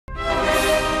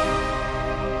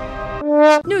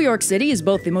New York City is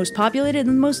both the most populated and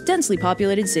the most densely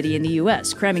populated city in the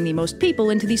US, cramming the most people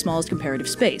into the smallest comparative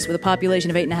space. With a population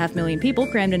of 8.5 million people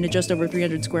crammed into just over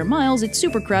 300 square miles, it's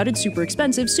super crowded, super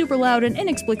expensive, super loud, and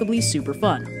inexplicably super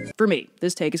fun. For me,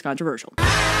 this take is controversial.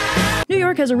 New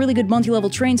York has a really good multi-level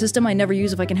train system I never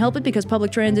use if I can help it because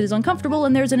public transit is uncomfortable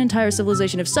and there's an entire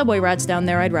civilization of subway rats down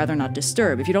there I'd rather not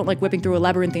disturb. If you don't like whipping through a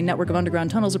labyrinthine network of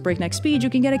underground tunnels at breakneck speed, you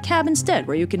can get a cab instead,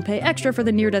 where you can pay extra for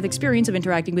the near-death experience of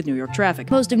interacting with New York traffic.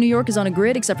 Most of New York is on a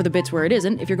grid except for the bits where it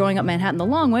isn't. If you're going up Manhattan the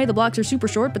long way, the blocks are super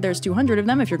short, but there's 200 of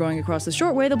them. If you're going across the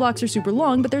short way, the blocks are super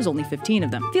long, but there's only 15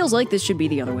 of them. Feels like this should be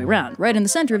the other way around. Right in the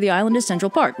center of the island is Central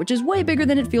Park, which is way bigger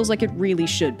than it feels like it really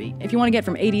should be. If you want to get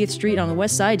from 80th Street on the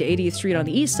west side to 80th Street on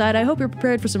the east side, I hope you're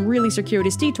prepared for some really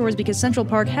circuitous detours because Central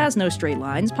Park has no straight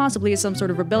lines, possibly as some sort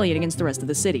of rebellion against the rest of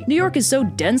the city. New York is so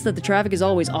dense that the traffic is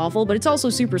always awful, but it's also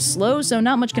super slow, so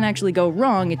not much can actually go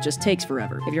wrong, it just takes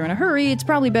forever. If you're in a hurry, it's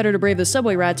probably better to brave the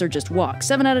subway rats or just walk.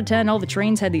 7 out of 10, all the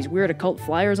trains had these weird occult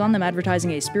flyers on them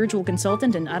advertising a spiritual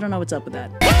consultant, and I don't know what's up with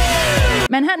that.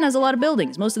 Manhattan has a lot of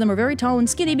buildings. Most of them are very tall and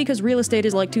skinny because real estate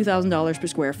is like $2,000 per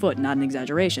square foot, not an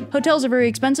exaggeration. Hotels are very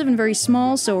expensive and very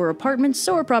small, so are apartments,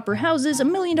 so are proper houses. $1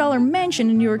 million mansion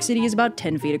in New York City is about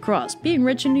 10 feet across. Being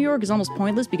rich in New York is almost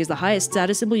pointless because the highest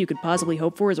status symbol you could possibly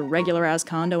hope for is a regular-ass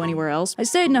condo anywhere else. I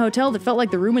stayed in a hotel that felt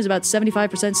like the room was about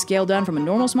 75% scaled down from a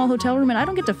normal small hotel room, and I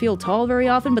don't get to feel tall very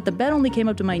often, but the bed only came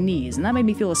up to my knees, and that made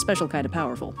me feel a special kind of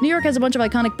powerful. New York has a bunch of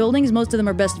iconic buildings. Most of them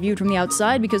are best viewed from the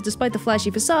outside because despite the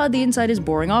flashy facade, the inside is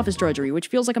boring office drudgery, which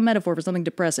feels like a metaphor for something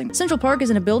depressing. Central Park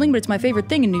isn't a building, but it's my favorite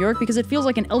thing in New York because it feels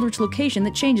like an eldritch location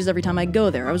that changes every time I go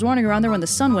there. I was wandering around there when the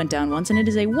sun went down once, and it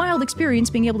is a wild experience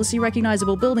being able to see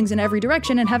recognizable buildings in every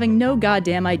direction and having no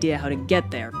goddamn idea how to get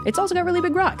there. It's also got really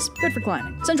big rocks. Good for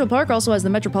climbing. Central Park also has the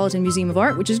Metropolitan Museum of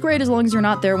Art, which is great as long as you're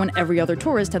not there when every other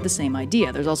tourist had the same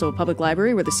idea. There's also a public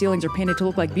library where the ceilings are painted to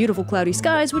look like beautiful cloudy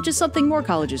skies, which is something more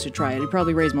colleges should try. It'd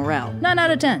probably raise morale. 9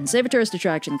 out of 10. Save a tourist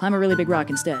attraction. Climb a really big rock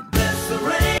instead.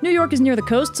 New York is near the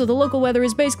coast, so the local weather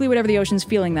is basically whatever the ocean's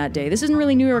feeling that day. This isn't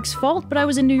really New York's fault, but I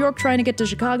was in New York trying to get to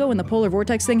Chicago when the polar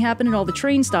vortex thing happened and all the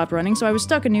trains stopped running, so I was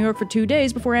stuck in New York for 2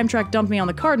 days before Amtrak dumped me on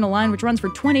the Cardinal Line, which runs for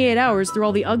 28 hours through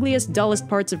all the ugliest, dullest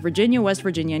parts of Virginia, West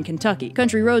Virginia, and Kentucky.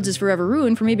 Country roads is forever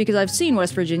ruined for me because I've seen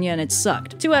West Virginia and it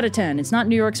sucked. 2 out of 10. It's not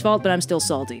New York's fault, but I'm still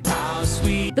salty.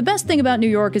 The best thing about New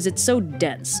York is it's so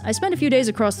dense. I spent a few days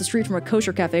across the street from a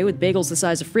kosher cafe with bagels the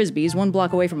size of frisbees, 1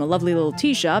 block away from a lovely little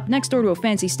tea shop, next door to a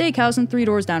fancy steakhouse, and 3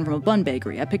 doors down from a bun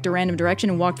bakery. I picked a random direction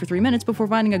and walked for 3 minutes before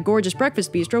finding a gorgeous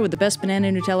breakfast bistro with the best banana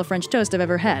Nutella French toast I've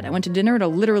ever had. I went to dinner at a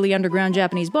literally underground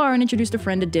Japanese bar and introduced a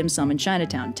friend to dim sum in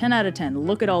Chinatown. 10 out of 10.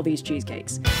 Look at all these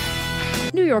cheesecakes.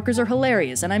 New Yorkers are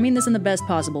hilarious, and I mean this in the best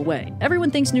possible way.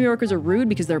 Everyone thinks New Yorkers are rude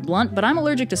because they're blunt, but I'm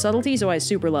allergic to subtlety, so I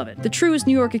super love it. The truest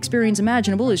New York experience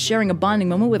imaginable is sharing a bonding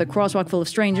moment with a crosswalk full of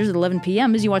strangers at 11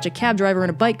 p.m. as you watch a cab driver and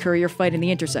a bike courier fight in the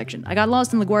intersection. I got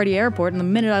lost in LaGuardia Airport, and the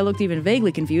minute I looked even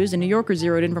vaguely confused, a New Yorker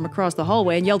zeroed in from across the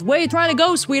hallway and yelled, "Where you trying to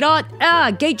go, sweetheart?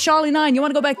 Ah, gate Charlie 9, you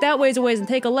want to go back that ways a ways and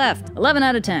take a left." 11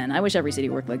 out of 10. I wish every city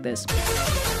worked like this.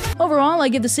 Overall, I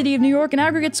give the city of New York an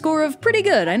aggregate score of pretty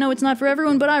good. I know it's not for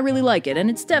everyone, but I really like it, and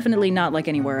it's definitely not like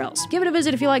anywhere else. Give it a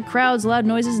visit if you like crowds, loud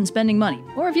noises, and spending money.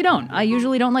 Or if you don't. I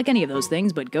usually don't like any of those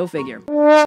things, but go figure.